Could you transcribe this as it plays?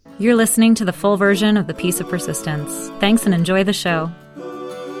You're listening to the full version of The Piece of Persistence. Thanks and enjoy the show.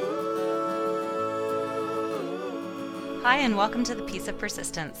 Hi, and welcome to The Piece of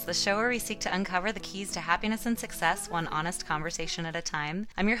Persistence, the show where we seek to uncover the keys to happiness and success, one honest conversation at a time.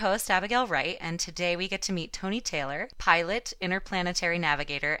 I'm your host, Abigail Wright, and today we get to meet Tony Taylor, pilot, interplanetary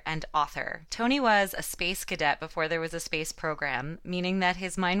navigator, and author. Tony was a space cadet before there was a space program, meaning that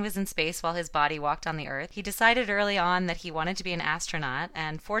his mind was in space while his body walked on the Earth. He decided early on that he wanted to be an astronaut,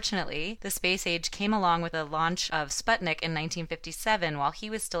 and fortunately, the space age came along with the launch of Sputnik in 1957 while he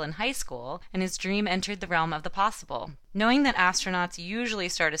was still in high school, and his dream entered the realm of the possible. Knowing that astronauts usually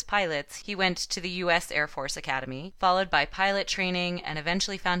start as pilots, he went to the U.S. Air Force Academy, followed by pilot training, and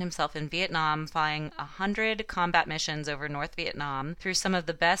eventually found himself in Vietnam flying 100 combat missions over North Vietnam through some of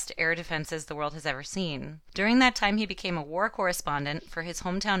the best air defenses the world has ever seen. During that time, he became a war correspondent for his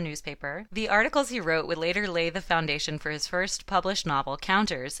hometown newspaper. The articles he wrote would later lay the foundation for his first published novel,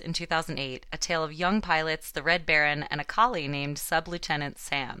 Counters, in 2008, a tale of young pilots, the Red Baron, and a collie named Sub-Lieutenant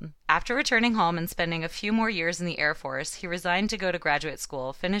Sam. After returning home and spending a few more years in the Air Force, he resigned to go to graduate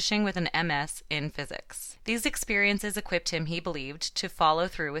school, finishing with an MS in physics. These experiences equipped him, he believed, to follow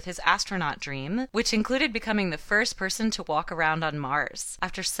through with his astronaut dream, which included becoming the first person to walk around on Mars.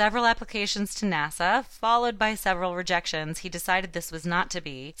 After several applications to NASA, followed by several rejections, he decided this was not to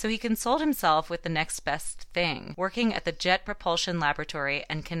be, so he consoled himself with the next best thing, working at the Jet Propulsion Laboratory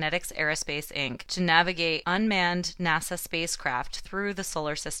and Kinetics Aerospace Inc. to navigate unmanned NASA spacecraft through the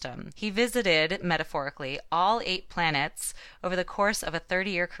solar system. He visited, metaphorically, all 8 planets over the course of a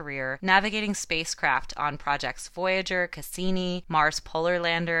 30-year career, navigating spacecraft on projects Voyager, Cassini, Mars Polar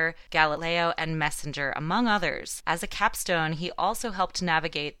Lander, Galileo, and Messenger, among others. As a capstone, he also helped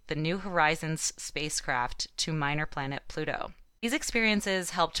navigate the New Horizons spacecraft to minor planet Pluto. These experiences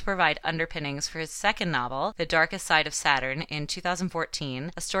helped provide underpinnings for his second novel, The Darkest Side of Saturn, in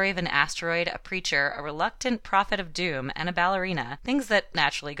 2014, a story of an asteroid, a preacher, a reluctant prophet of doom, and a ballerina, things that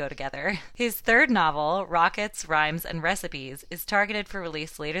naturally go together. His third novel, Rockets, Rhymes, and Recipes, is targeted for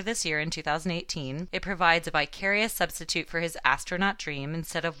release later this year in 2018. It provides a vicarious substitute for his astronaut dream.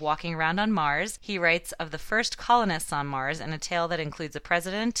 Instead of walking around on Mars, he writes of the first colonists on Mars in a tale that includes a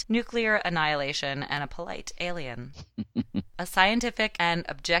president, nuclear annihilation, and a polite alien. A scientific and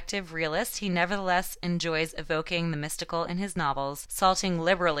objective realist, he nevertheless enjoys evoking the mystical in his novels, salting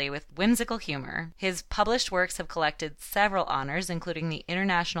liberally with whimsical humor. His published works have collected several honors, including the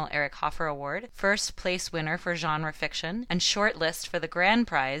International Eric Hoffer Award, first place winner for genre fiction, and shortlist for the grand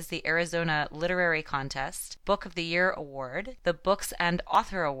prize, the Arizona Literary Contest, Book of the Year Award, the Books and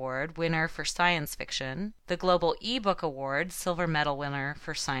Author Award, winner for science fiction, the Global eBook Award, silver medal winner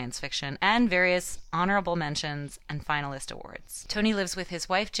for science fiction, and various honorable mentions and finalist awards. Tony lives with his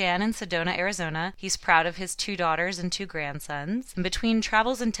wife Jan in Sedona, Arizona. He's proud of his 2 daughters and 2 grandsons. And between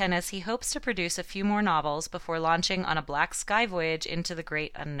travels and tennis, he hopes to produce a few more novels before launching on a black sky voyage into the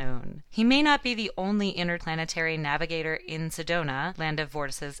great unknown. He may not be the only interplanetary navigator in Sedona, land of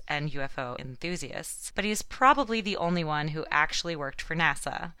vortices and UFO enthusiasts, but he is probably the only one who actually worked for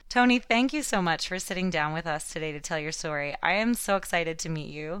NASA. Tony, thank you so much for sitting down with us today to tell your story. I am so excited to meet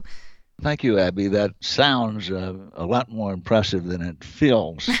you. Thank you, Abby. That sounds a lot more impressive than it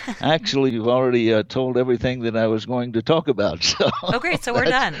feels. Actually, you've already told everything that I was going to talk about. So oh, great. So we're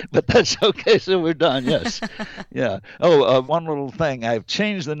done. But that's okay. So we're done, yes. Yeah. Oh, one little thing. I've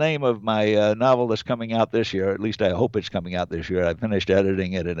changed the name of my novel that's coming out this year. At least I hope it's coming out this year. I finished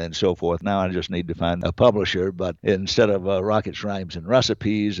editing it and so forth. Now I just need to find a publisher. But instead of Rockets, Rhymes, and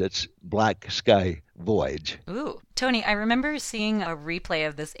Recipes, it's Black Sky Voyage. Ooh. Tony, I remember seeing a replay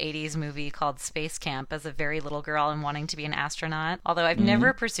of this 80s movie called Space Camp as a very little girl and wanting to be an astronaut, although I've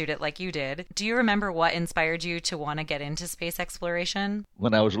never pursued it like you did. Do you remember what inspired you to want to get into space exploration?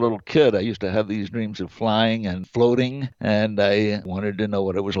 When I was a little kid, I used to have these dreams of flying and floating, and I wanted to know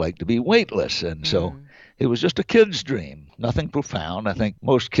what it was like to be weightless. And so it was just a kid's dream, nothing profound. I think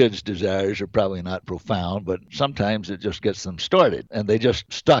most kids' desires are probably not profound, but sometimes it just gets them started. And they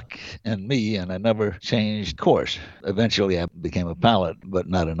just stuck in me, and I never changed course. Eventually, I became a pilot, but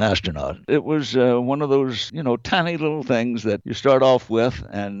not an astronaut. It was one of those, tiny little things that you start off with,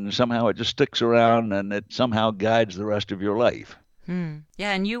 and somehow it just sticks around, and it somehow guides the rest of your life.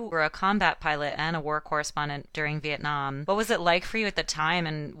 Yeah, and you were a combat pilot and a war correspondent during Vietnam. What was it like for you at the time,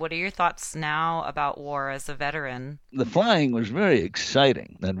 and what are your thoughts now about war as a veteran? The flying was very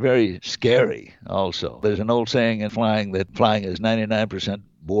exciting and very scary also. There's an old saying in flying that flying is 99%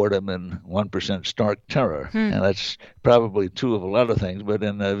 boredom and 1% stark terror. And that's probably true of a lot of things, but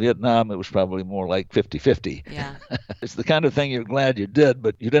in Vietnam, it was probably more like 50-50. Yeah. It's the kind of thing you're glad you did,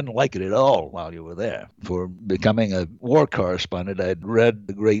 but you didn't like it at all while you were there. For becoming a war correspondent, I'd read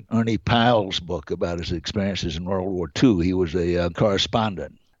the great Ernie Pyle's book about his experiences in World War II. He was a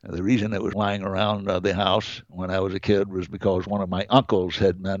correspondent. The reason it was lying around the house when I was a kid was because one of my uncles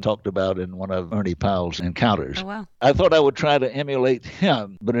had been talked about in one of Ernie Pyle's encounters. Oh, wow. I thought I would try to emulate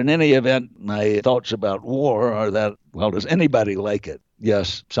him, but in any event, my thoughts about war are that, well, does anybody like it?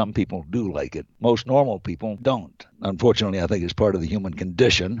 Yes, some people do like it. Most normal people don't. Unfortunately, I think it's part of the human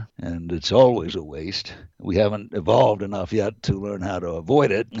condition, and it's always a waste. We haven't evolved enough yet to learn how to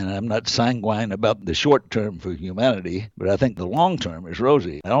avoid it, and I'm not sanguine about the short term for humanity, but I think the long term is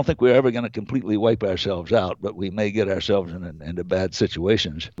rosy. I don't think we're ever going to completely wipe ourselves out, but we may get ourselves into bad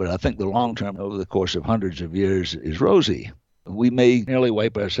situations. But I think the long term, over the course of hundreds of years, is rosy. We may nearly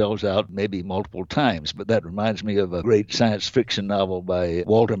wipe ourselves out maybe multiple times, but that reminds me of a great science fiction novel by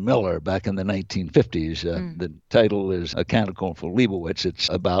Walter Miller back in the 1950s. The title is A Canticle for Leibowitz. It's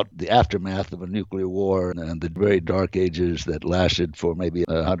about the aftermath of a nuclear war and the very dark ages that lasted for maybe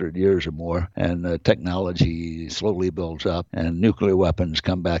 100 years or more. And technology slowly builds up and nuclear weapons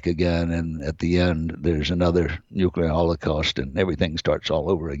come back again. And at the end, there's another nuclear holocaust and everything starts all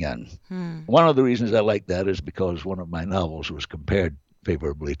over again. One of the reasons I like that is because one of my novels was compared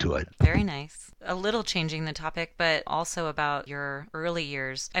favorably to it. Very nice. A little changing the topic, but also about your early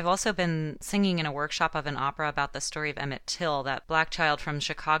years. I've also been singing in a workshop of an opera about the story of Emmett Till, that black child from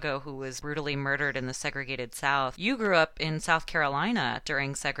Chicago who was brutally murdered in the segregated South. You grew up in South Carolina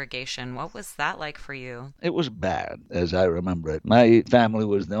during segregation. What was that like for you? It was bad, as I remember it. My family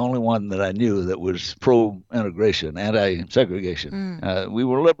was the only one that I knew that was pro-integration, anti-segregation. We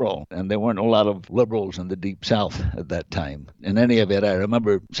were liberal, and there weren't a lot of liberals in the Deep South at that time. In any event, I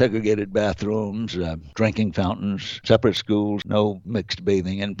remember segregated bathrooms, drinking fountains, separate schools, no mixed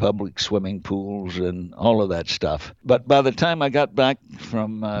bathing in public swimming pools, and all of that stuff. But by the time I got back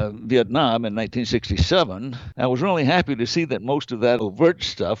from Vietnam in 1967, I was really happy to see that most of that overt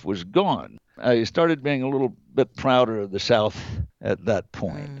stuff was gone. I started being a little bit prouder of the South at that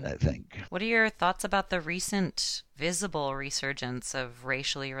point, I think. What are your thoughts about the recent visible resurgence of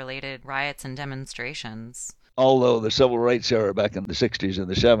racially related riots and demonstrations? Although the civil rights era back in the 60s and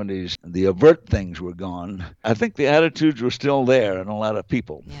the 70s, the overt things were gone, I think the attitudes were still there in a lot of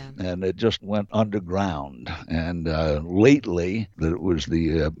people. And it just went underground. And lately, it was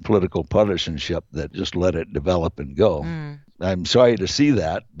the political partisanship that just let it develop and go. I'm sorry to see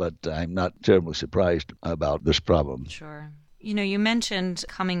that, but I'm not terribly surprised about this problem. Sure. You know, you mentioned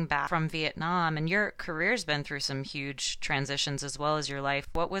coming back from Vietnam, and your career's been through some huge transitions as well as your life.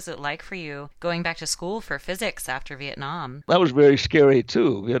 What was it like for you going back to school for physics after Vietnam? That was very scary,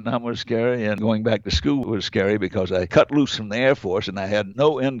 too. Vietnam was scary, and going back to school was scary because I cut loose from the Air Force, and I had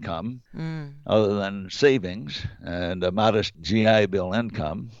no income other than savings and a modest GI Bill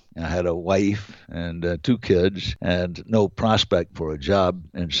income. I had a wife and 2 kids and no prospect for a job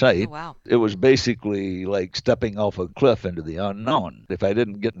in sight. Oh, wow. It was basically like stepping off a cliff into the unknown. If I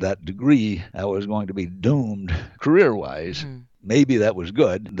didn't get that degree, I was going to be doomed career-wise. Maybe that was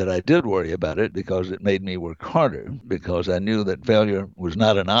good that I did worry about it because it made me work harder because I knew that failure was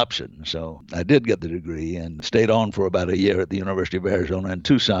not an option. So I did get the degree and stayed on for about a year at the University of Arizona in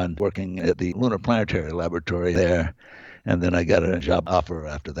Tucson working at the Lunar Planetary Laboratory there. And then I got a job offer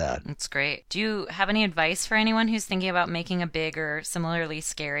after that. That's great. Do you have any advice for anyone who's thinking about making a big or similarly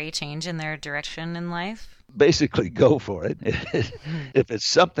scary change in their direction in life? Basically, go for it. If it's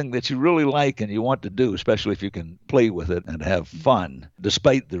something that you really like and you want to do, especially if you can play with it and have fun,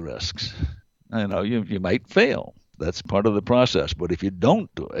 despite the risks, you might fail. That's part of the process. But if you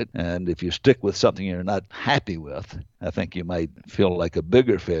don't do it, and if you stick with something you're not happy with, I think you might feel like a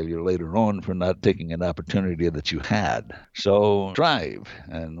bigger failure later on for not taking an opportunity that you had. So strive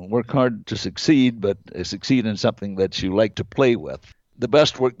and work hard to succeed, but succeed in something that you like to play with. The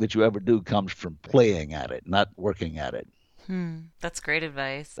best work that you ever do comes from playing at it, not working at it. That's great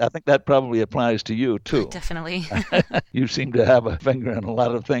advice. I think that probably applies to you, too. Definitely. You seem to have a finger in a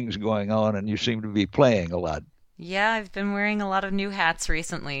lot of things going on, and you seem to be playing a lot. Yeah, I've been wearing a lot of new hats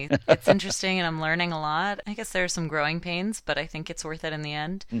recently. It's interesting and I'm learning a lot. I guess there are some growing pains, but I think it's worth it in the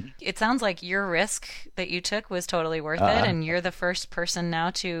end. It sounds like your risk that you took was totally worth it, and you're the first person now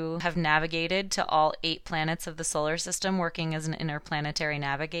to have navigated to all 8 planets of the solar system working as an interplanetary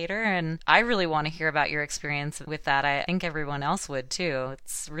navigator, and I really want to hear about your experience with that. I think everyone else would too.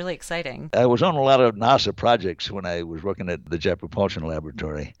 It's really exciting. I was on a lot of NASA projects when I was working at the Jet Propulsion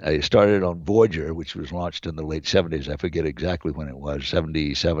Laboratory. I started on Voyager, which was launched in the late 70s. I forget exactly when it was,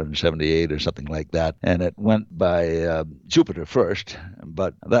 77, 78 or something like that. And it went by Jupiter first,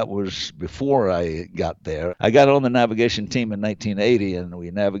 but that was before I got there. I got on the navigation team in 1980, and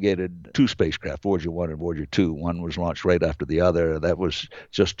we navigated 2 spacecraft, Voyager 1 and Voyager 2. One was launched right after the other. That was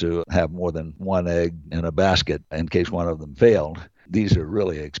just to have more than one egg in a basket in case one of them failed. These are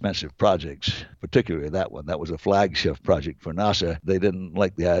really expensive projects, particularly that one. That was a flagship project for NASA. They didn't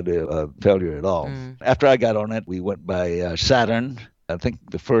like the idea of failure at all. After I got on it, we went by Saturn. I think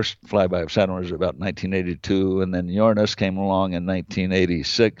the first flyby of Saturn was about 1982, and then Uranus came along in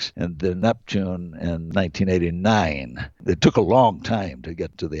 1986, and then Neptune in 1989. It took a long time to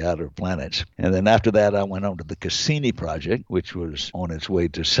get to the outer planets. And then after that, I went on to the Cassini project, which was on its way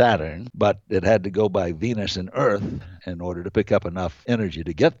to Saturn, but it had to go by Venus and Earth in order to pick up enough energy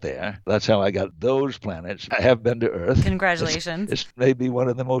to get there. That's how I got those planets. I have been to Earth. Congratulations. It's maybe one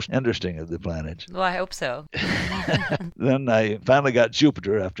of the most interesting of the planets. Well, I hope so. Then I finally got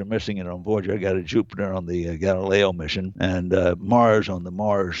Jupiter after missing it on Voyager. I got a Jupiter on the Galileo mission, and Mars on the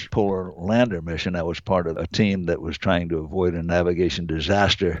Mars Polar Lander mission. I was part of a team that was trying to avoid a navigation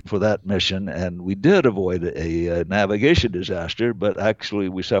disaster for that mission, and we did avoid a navigation disaster, but actually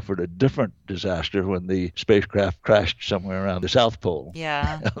we suffered a different disaster when the spacecraft crashed somewhere around the South Pole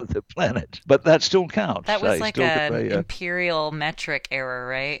of the planet. But that still counts. That was like an imperial metric error,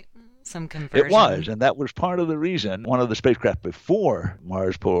 right? Some conversion. It was, and that was part of the reason. One of the spacecraft before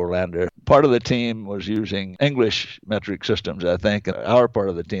Mars Polar Lander, part of the team was using English metric systems, I think. Our part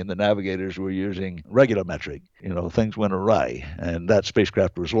of the team, the navigators, were using regular metric. Things went awry, and that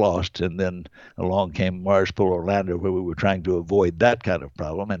spacecraft was lost. And then along came Mars Polar Lander, where we were trying to avoid that kind of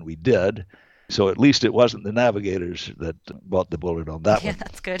problem, and we did. So at least it wasn't the navigators that bought the bullet on that one. Yeah,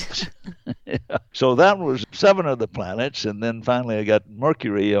 that's good. So that was 7 of the planets, and then finally I got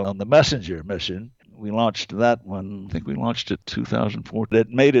Mercury on the Messenger mission. We launched that one, I think we launched it 2004. It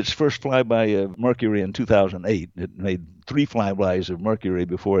made its first flyby of Mercury in 2008. It made 3 flybys of Mercury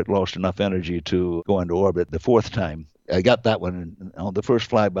before it lost enough energy to go into orbit the 4th time. I got that one on the first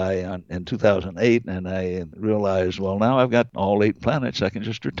flyby in 2008, and I realized, well, now I've got all 8 planets. I can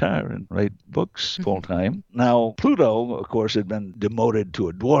just retire and write books full time. Now, Pluto, of course, had been demoted to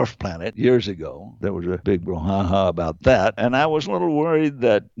a dwarf planet years ago. There was a big brouhaha about that, and I was a little worried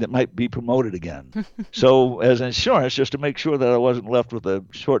that it might be promoted again. So as insurance, just to make sure that I wasn't left with a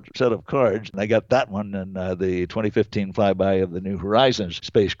short set of cards, I got that one in the 2015 flyby of the New Horizons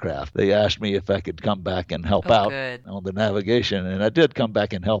spacecraft. They asked me if I could come back and help out on the navigation, and I did come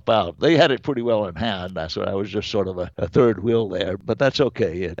back and help out. They had it pretty well in hand, so I was just sort of a third wheel there, but that's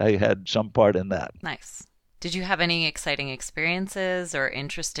okay. I had some part in that. Nice. Did you have any exciting experiences or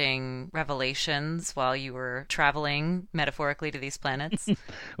interesting revelations while you were traveling metaphorically to these planets?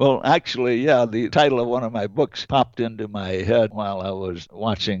 Well, actually, yeah, the title of one of my books popped into my head while I was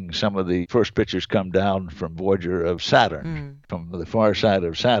watching some of the first pictures come down from Voyager of Saturn, from the far side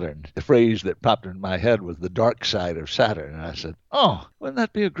of Saturn. The phrase that popped in my head was the dark side of Saturn. And I said, oh, wouldn't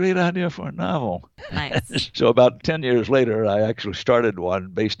that be a great idea for a novel? Nice. So about 10 years later, I actually started one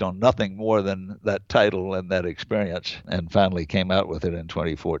based on nothing more than that title and that experience, and finally came out with it in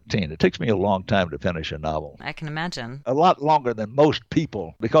 2014. It takes me a long time to finish a novel. I can imagine. A lot longer than most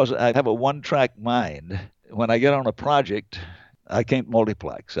people, because I have a one-track mind. When I get on a project, I can't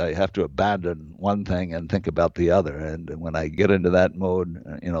multiplex. I have to abandon one thing and think about the other. And when I get into that mode,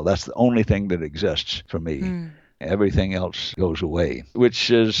 that's the only thing that exists for me. Everything else goes away, which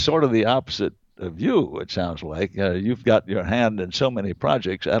is sort of the opposite of you, it sounds like. You've got your hand in so many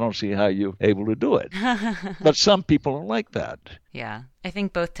projects, I don't see how you're able to do it. But some people are like that. Yeah, I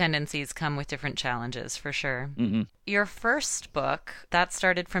think both tendencies come with different challenges, for sure. Your first book, that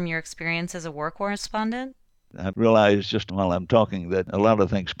started from your experience as a war correspondent? I realized just while I'm talking that a lot of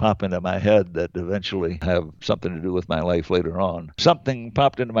things pop into my head that eventually have something to do with my life later on. Something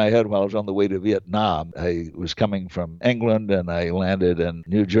popped into my head while I was on the way to Vietnam. I was coming from England, and I landed in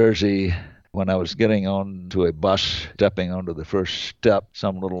New Jersey. When I was getting onto a bus, stepping onto the first step,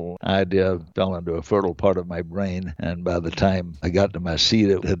 some little idea fell into a fertile part of my brain, and by the time I got to my seat,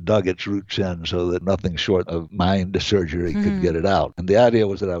 it had dug its roots in so that nothing short of mind surgery could get it out. And the idea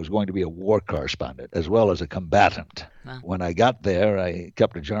was that I was going to be a war correspondent as well as a combatant. Wow. When I got there, I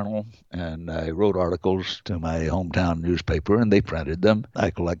kept a journal, and I wrote articles to my hometown newspaper, and they printed them.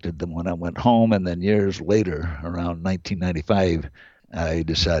 I collected them when I went home, and then years later, around 1995, I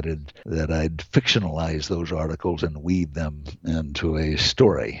decided that I'd fictionalize those articles and weave them into a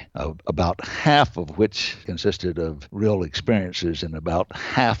story, about half of which consisted of real experiences, and about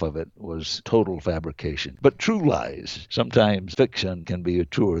half of it was total fabrication. But true lies. Sometimes fiction can be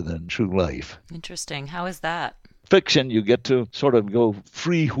truer than true life. Interesting. How is that? fiction, you get to sort of go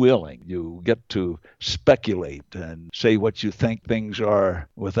freewheeling. You get to speculate and say what you think things are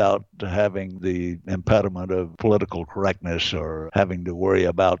without having the impediment of political correctness or having to worry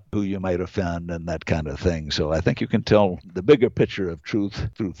about who you might offend and that kind of thing. So I think you can tell the bigger picture of truth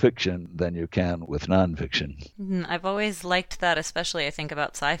through fiction than you can with nonfiction. I've always liked that, especially I think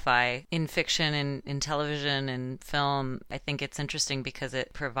about sci-fi in fiction and in television and film. I think it's interesting because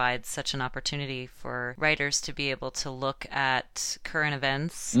it provides such an opportunity for writers to be able to look at current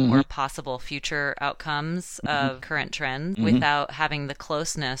events or possible future outcomes of current trends without having the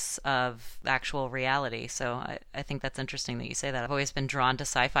closeness of actual reality. So I think that's interesting that you say that. I've always been drawn to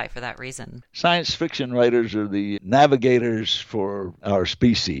sci-fi for that reason. Science fiction writers are the navigators for our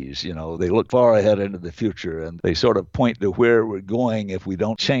species. You know, they look far ahead into the future and they sort of point to where we're going if we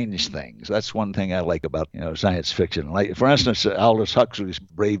don't change things. That's one thing I like about, science fiction. Like, for instance, Aldous Huxley's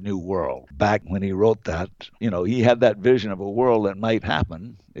Brave New World. Back when he wrote that, he had that vision of a world that might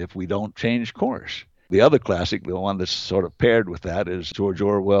happen if we don't change course. The other classic, the one that's sort of paired with that, is George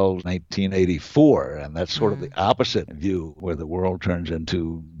Orwell's 1984, and that's sort of the opposite view, where the world turns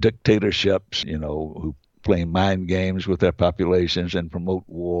into dictatorships, who play mind games with their populations and promote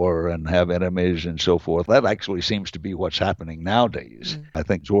war and have enemies and so forth. That actually seems to be what's happening nowadays. I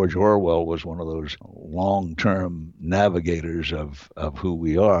think George Orwell was one of those long-term navigators of who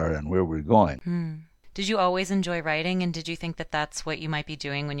we are and where we're going. Did you always enjoy writing, and did you think that that's what you might be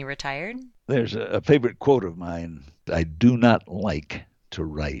doing when you retired? There's a favorite quote of mine. I do not like to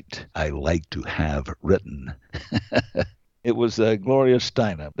write. I like to have written. It was Gloria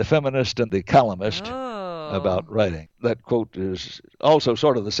Steinem, the feminist and the columnist, about writing. That quote is also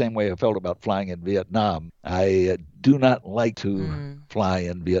sort of the same way I felt about flying in Vietnam. I do not like to fly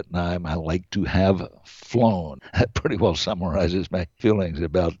in Vietnam. I like to have flown. That pretty well summarizes my feelings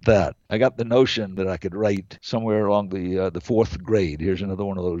about that. I got the notion that I could write somewhere along the fourth grade. Here's another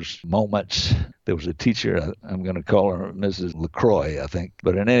one of those moments. There was a teacher, I'm going to call her Mrs. LaCroix, I think.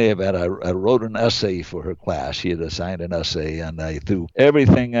 But in any event, I wrote an essay for her class. She had assigned an essay, and I threw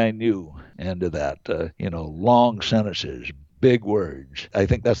everything I knew into that. Long sentences, big words. I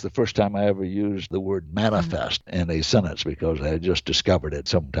think that's the first time I ever used the word manifest in a sentence, because I had just discovered it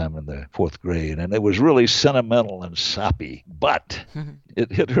sometime in the fourth grade. And it was really sentimental and soppy, but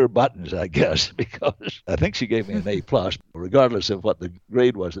it hit her buttons, I guess, because I think she gave me an A+. Regardless of what the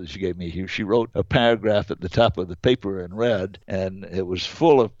grade was that she gave me, she wrote a paragraph at the top of the paper in red, and it was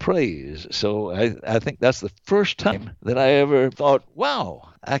full of praise. So I think that's the first time that I ever thought, wow,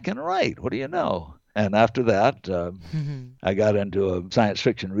 I can write. What do you know? And after that, I got into a science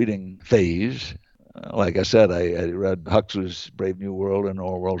fiction reading phase. Like I said, I read Huxley's Brave New World and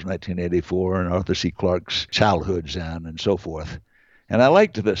Orwell's 1984 and Arthur C. Clarke's Childhood's End and so forth. And I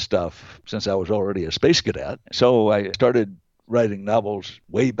liked this stuff since I was already a space cadet. So I started writing novels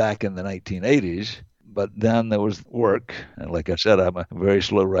way back in the 1980s. But then there was work, and like I said, I'm a very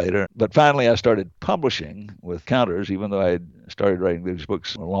slow writer. But finally I started publishing with Counters, even though I had started writing these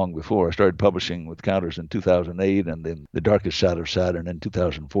books long before. I started publishing with Counters in 2008, and then The Darkest Side of Saturn in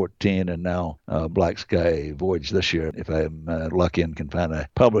 2014, and now Black Sky Voyage this year, if I'm lucky and can find a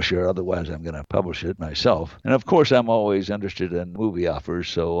publisher. Otherwise, I'm going to publish it myself. And of course, I'm always interested in movie offers,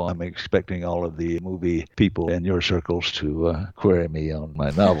 so I'm expecting all of the movie people in your circles to query me on my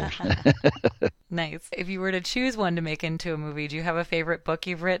novels. Nice. If you were to choose one to make into a movie, do you have a favorite book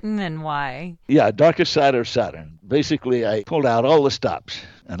you've written and why? Yeah, Darkest Side of Saturn. Basically, I pulled out all the stops.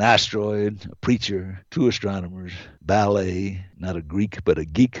 An asteroid, a preacher, two astronomers, ballet, not a Greek but a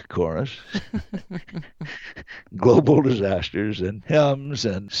geek chorus, global disasters, and hymns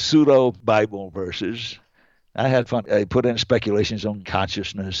and pseudo-Bible verses. I had fun. I put in speculations on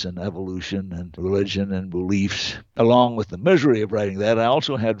consciousness and evolution and religion and beliefs. Along with the misery of writing that, I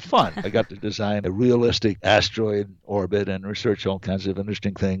also had fun. I got to design a realistic asteroid orbit and research all kinds of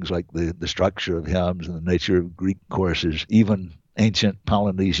interesting things like the structure of hymns and the nature of Greek choruses, even ancient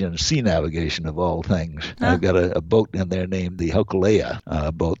Polynesian sea navigation of all things. I've got a boat in there named the Hokulea,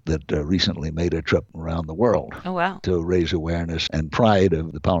 a boat that recently made a trip around the world. Oh, wow. To raise awareness and pride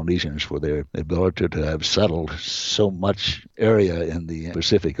of the Polynesians for their ability to have settled so much area in the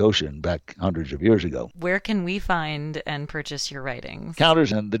Pacific Ocean back hundreds of years ago. Where can we find and purchase your writings?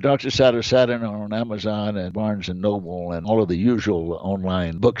 Counters and The Darkest Side of Saturn are on Amazon and Barnes & Noble and all of the usual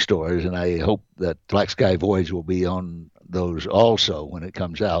online bookstores, and I hope that Black Sky Voyage will be on those also when it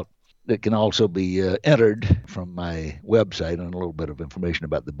comes out. It can also be entered from my website, and a little bit of information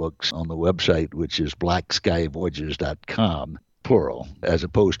about the books on the website, which is blackskyvoyages.com, plural, as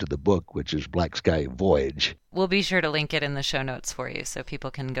opposed to the book, which is Black Sky Voyage. We'll be sure to link it in the show notes for you so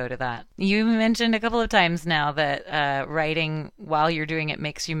people can go to that. You mentioned a couple of times now that writing while you're doing it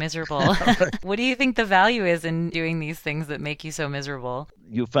makes you miserable. What do you think the value is in doing these things that make you so miserable?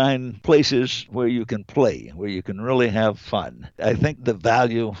 You find places where you can play, where you can really have fun. I think the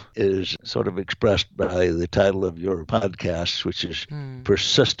value is sort of expressed by the title of your podcast, which is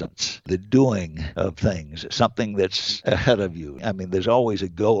persistence, the doing of things, something that's ahead of you. I mean, there's always a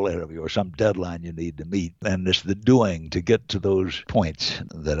goal ahead of you or some deadline you need to meet, and it's the doing to get to those points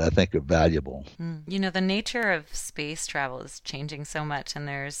that I think are valuable. You know, the nature of space travel is changing so much, and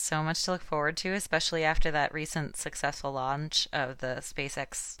there's so much to look forward to, especially after that recent successful launch of the SpaceX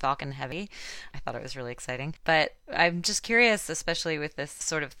Falcon Heavy. I thought it was really exciting. But I'm just curious, especially with this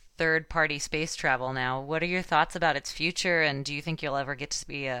sort of third-party space travel now, what are your thoughts about its future, and do you think you'll ever get to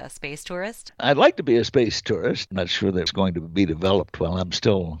be a space tourist? I'd like to be a space tourist. I'm not sure that's going to be developed while I'm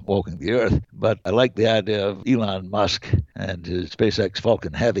still walking the Earth, but I like the idea of Elon Musk and his SpaceX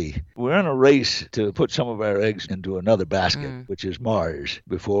Falcon Heavy. We're in a race to put some of our eggs into another basket, which is Mars,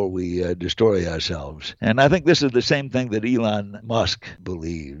 before we destroy ourselves. And I think this is the same thing that Elon Musk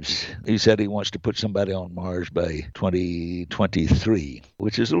believes. He said he wants to put somebody on Mars by 2023,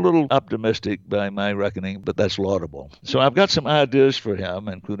 which is a little optimistic by my reckoning, but that's laudable. So I've got some ideas for him,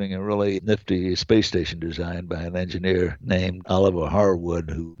 including a really nifty space station design by an engineer named Oliver Harwood,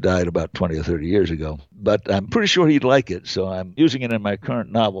 who died about 20 or 30 years ago. But I'm pretty sure he'd like it, so I'm using it in my current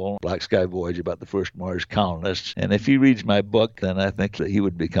novel, Black Sky Voyage, about the first Mars colonists. And if he reads my book, then I think that he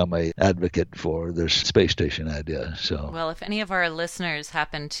would become an advocate for this space station idea. So, well, if any of our listeners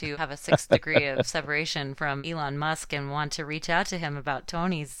happen to have a 6th degree of separation from Elon Musk and want to reach out to him about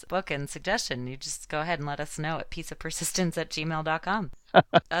Tony's book and suggestion, you just go ahead and let us know at pieceofpersistence@gmail.com.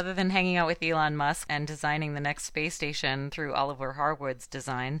 Other than hanging out with Elon Musk and designing the next space station through Oliver Harwood's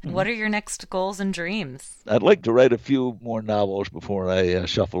design, what are your next goals and dreams? I'd like to write a few more novels before I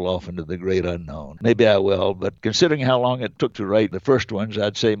shuffle off into the great unknown. Maybe I will, but considering how long it took to write the first ones,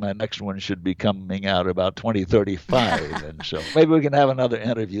 I'd say my next one should be coming out about 2035. And so maybe we can have another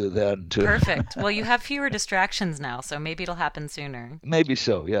interview then, too. Perfect. Well, you have fewer distractions now, so maybe it'll happen sooner. Maybe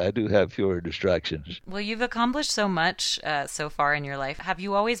so. Yeah, I do have fewer distractions. Well, you've accomplished so much so far in your life. Have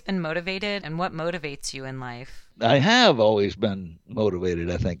you always been motivated, and what motivates you in life? I have always been motivated,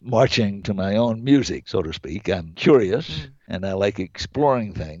 I think, marching to my own music, so to speak. I'm curious, and I like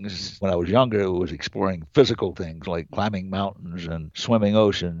exploring things. When I was younger, it was exploring physical things like climbing mountains and swimming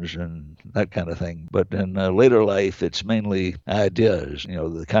oceans and that kind of thing. But in later life, it's mainly ideas,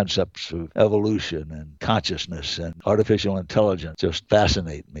 the concepts of evolution and consciousness and artificial intelligence just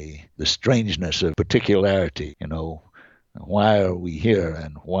fascinate me. The strangeness of particularity, why are we here,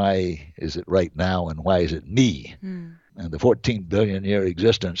 and why is it right now, and why is it me? And the 14 billion year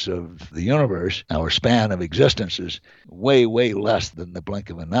existence of the universe, our span of existence is way, way less than the blink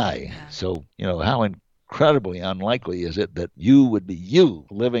of an eye. Yeah. So, how incredibly unlikely is it that you would be you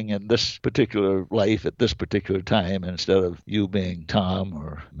living in this particular life at this particular time instead of you being Tom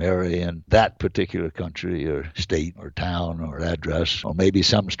or Mary in that particular country or state or town or address, or maybe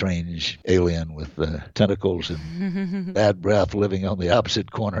some strange alien with tentacles and bad breath living on the opposite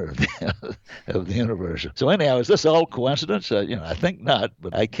corner of the universe. So anyhow, is this all coincidence? I think not,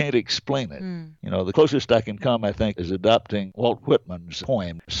 but I can't explain it. The closest I can come, I think, is adopting Walt Whitman's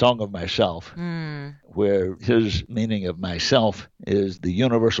poem, Song of Myself, where his meaning of myself is the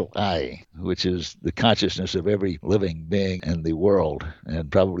universal I, which is the consciousness of every living being in the world,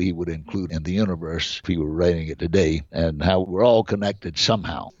 and probably he would include in the universe if he were writing it today, and how we're all connected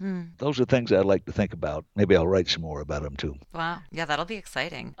somehow. Those are things I'd like to think about. Maybe I'll write some more about them too. Wow. Yeah, that'll be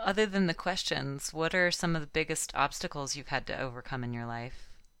exciting. Other than the questions, what are some of the biggest obstacles you've had to overcome in your life?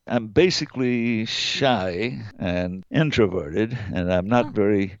 I'm basically shy and introverted, and I'm not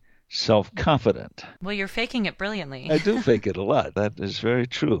very self-confident. Well, you're faking it brilliantly. I do fake it a lot. That is very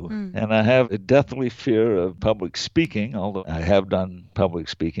true. And I have a deathly fear of public speaking, although I have done public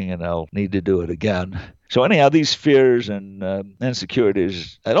speaking and I'll need to do it again. So anyhow, these fears and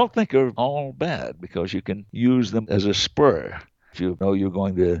insecurities, I don't think are all bad, because you can use them as a spur. If you know you're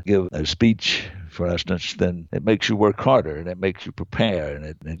going to give a speech, for instance, then it makes you work harder, and it makes you prepare, and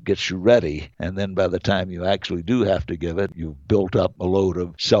it gets you ready. And then by the time you actually do have to give it, you've built up a load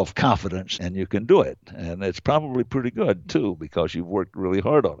of self-confidence, and you can do it. And it's probably pretty good, too, because you've worked really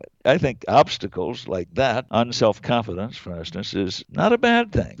hard on it. I think obstacles like that, unself-confidence, for instance, is not a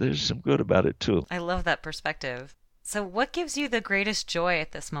bad thing. There's some good about it, too. I love that perspective. So what gives you the greatest joy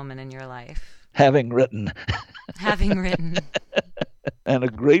at this moment in your life? Having written. Having written. And a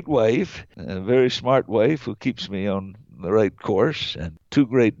great wife, a very smart wife who keeps me on the right course, and 2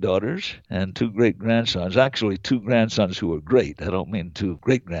 great daughters and 2 great grandsons. Actually, 2 grandsons who are great. I don't mean 2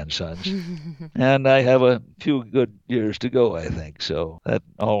 great-grandsons. And I have a few good years to go, I think. So that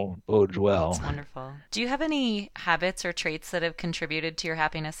all bodes well. That's wonderful. Do you have any habits or traits that have contributed to your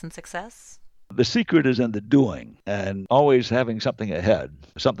happiness and success? The secret is in the doing and always having something ahead,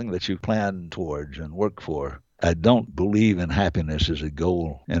 something that you plan towards and work for. I don't believe in happiness as a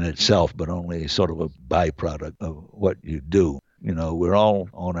goal in itself, but only sort of a byproduct of what you do. You know, we're all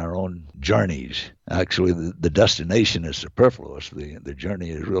on our own journeys. Actually, the destination is superfluous. The journey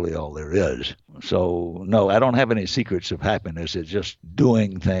is really all there is. So, no, I don't have any secrets of happiness. It's just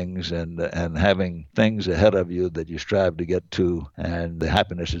doing things and having things ahead of you that you strive to get to. And the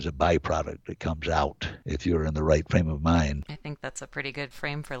happiness is a byproduct that comes out if you're in the right frame of mind. I think that's a pretty good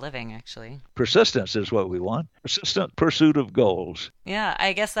frame for living, actually. Persistence is what we want. Persistent pursuit of goals. Yeah,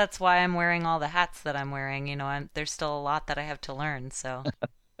 I guess that's why I'm wearing all the hats that I'm wearing. You know, there's still a lot that I have to learn, so.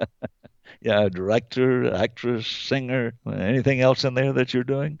 Yeah, director, actress, singer, anything else in there that you're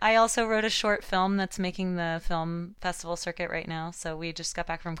doing? I also wrote a short film that's making the film festival circuit right now, so we just got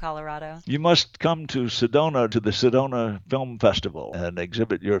back from Colorado. You must come to Sedona, to the Sedona Film Festival, and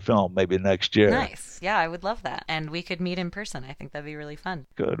exhibit your film maybe next year. Nice. Yeah, I would love that. And we could meet in person. I think that'd be really fun.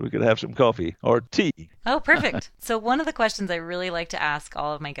 Good. We could have some coffee or tea. Oh, perfect. So one of the questions I really like to ask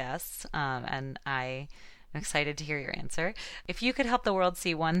all of my guests, and I'm excited to hear your answer. If you could help the world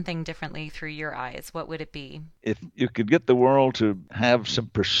see one thing differently through your eyes, what would it be? If you could get the world to have some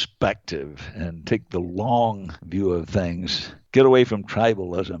perspective and take the long view of things, get away from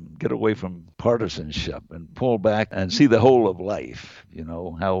tribalism, get away from partisanship, and pull back and see the whole of life, you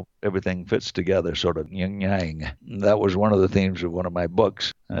know, how everything fits together, sort of yin-yang. That was one of the themes of one of my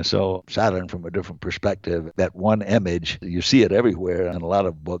books. So Saturn from a different perspective, that one image, you see it everywhere in a lot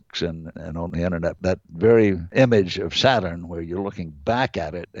of books and on the internet, that very image of Saturn where you're looking back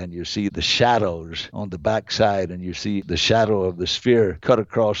at it and you see the shadows on the backside and you see the shadow of the sphere cut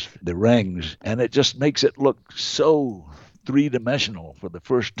across the rings, and it just makes it look so three-dimensional for the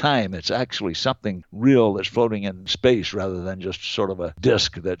first time. It's actually something real that's floating in space rather than just sort of a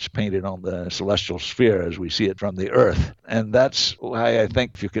disk that's painted on the celestial sphere as we see it from the Earth. And that's why I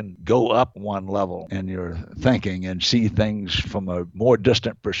think if you can go up one level in your thinking and see things from a more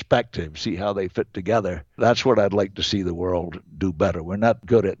distant perspective, see how they fit together, that's what I'd like to see the world do better. We're not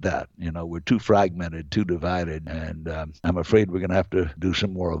good at that. You know, we're too fragmented, too divided, and I'm afraid we're going to have to do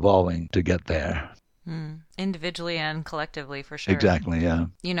some more evolving to get there. Individually and collectively, for sure. Exactly, yeah.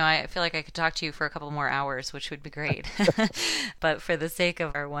 You know, I feel like I could talk to you for a couple more hours, which would be great. But for the sake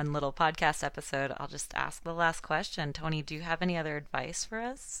of our one little podcast episode, I'll just ask the last question. Tony, do you have any other advice for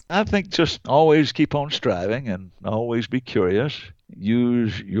us? I think just always keep on striving and always be curious.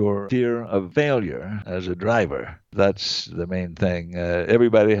 Use your fear of failure as a driver. That's the main thing.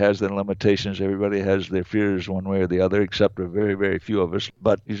 Everybody has their limitations. Everybody has their fears one way or the other, except a very, very few of us.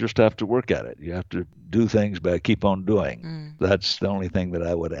 But you just have to work at it. You have to do things by keep on doing. That's the only thing that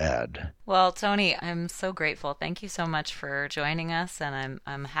I would add. Well, Tony, I'm so grateful. Thank you so much for joining us, and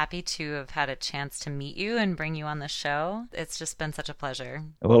I'm happy to have had a chance to meet you and bring you on the show. It's just been such a pleasure.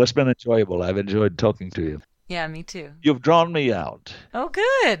 Well, it's been enjoyable. I've enjoyed talking to you. Yeah, me too. You've drawn me out. Oh,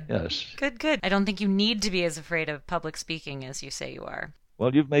 good. Yes. Good. I don't think you need to be as afraid of public speaking as you say you are.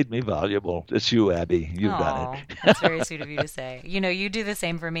 Well, you've made me valuable. It's you, Abby. You've done it. That's very sweet of you to say. You know, you do the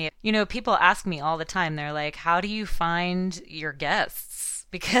same for me. You know, people ask me all the time, they're like, how do you find your guests?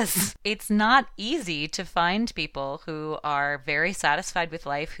 Because it's not easy to find people who are very satisfied with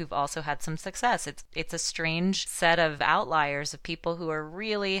life, who've also had some success. It's a strange set of outliers of people who are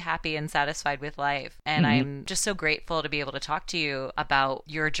really happy and satisfied with life. And I'm just so grateful to be able to talk to you about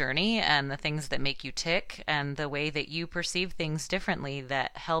your journey and the things that make you tick and the way that you perceive things differently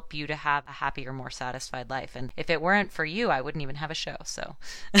that help you to have a happier, more satisfied life. And if it weren't for you, I wouldn't even have a show. So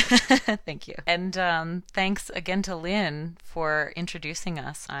thank you. And thanks again to Lynn for introducing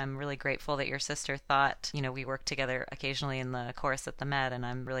us. I'm really grateful that your sister thought, you know, we work together occasionally in the chorus at the Met, and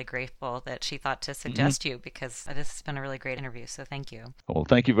I'm really grateful that she thought to suggest you because this has been a really great interview. So thank you. Well,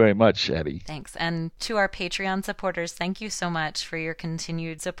 thank you very much, Abby. Thanks. And to our Patreon supporters, thank you so much for your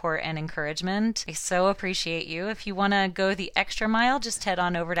continued support and encouragement. I so appreciate you. If you want to go the extra mile, just head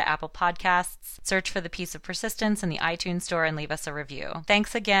on over to Apple Podcasts, search for The Piece of Persistence in the iTunes store, and leave us a review.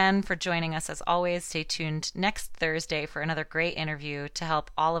 Thanks again for joining us as always. Stay tuned next Thursday for another great interview to help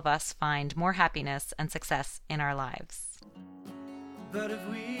all of us find more happiness and success in our lives. But if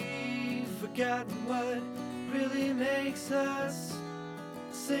we've forgotten what really makes us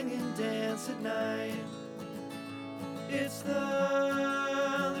sing and dance at night, it's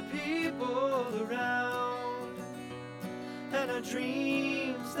the people around our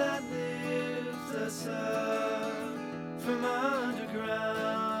dreams that lift us up from underground.